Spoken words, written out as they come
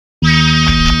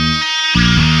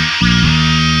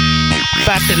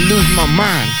about to lose my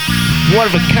mind. One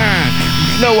of a kind,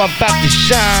 you know I'm about to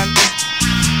shine.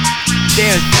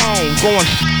 Damn tone going.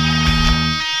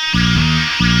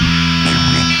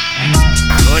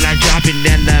 When I drop it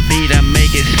down the beat, I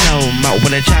make it slow mo.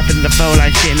 When I drop it in the flow,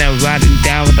 like shit, now riding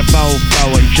down with the bow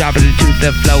and drop it into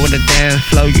the flow with the dance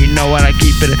flow. You know what, I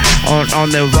keep it on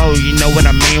the road. You know what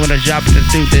I mean when I drop it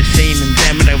through the scene. And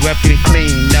damn it, I rep it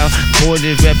clean. Now boys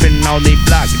is repping all they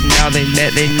block. Now they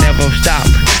never stop.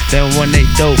 Then when they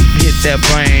dope hit that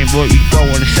brain, boy, you go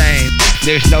insane.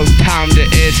 There's no time to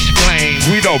explain.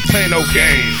 We don't play no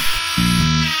games.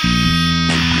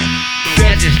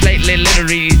 Yeah, just lately,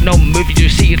 literally, no movie you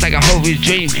see, it's like a horror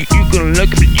dream. You can look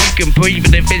at it, you can breathe,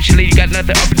 but eventually you got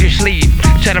nothing up your sleeve.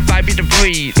 Try to fight me to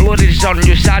breathe. Lord is on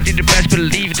your side, you the best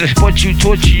believe. The sport you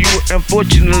torture you,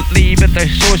 unfortunately, but the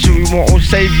sorcery won't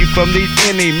save you from these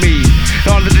enemies.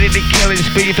 All of the killing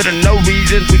spree for the no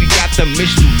reason, we got the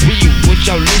mystery. Would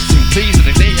y'all listen, please?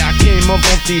 The day I came up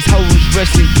off these hoes,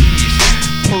 rest in peace.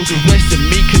 Pose the rest of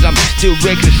me, cause I'm still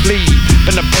recklessly.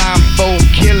 Been a blindfold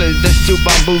killer, that's still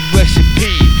bamboo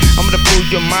recipe. I'm gonna fool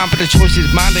your mind, but the choice is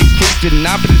mine. They quick to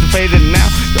not, but it's faded now.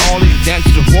 All is down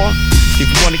to the war. If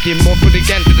you wanna get more, put it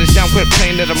again to the sound. Quit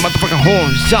playing to the motherfucking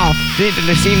horns off. Into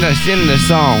the scene that's in the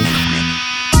song.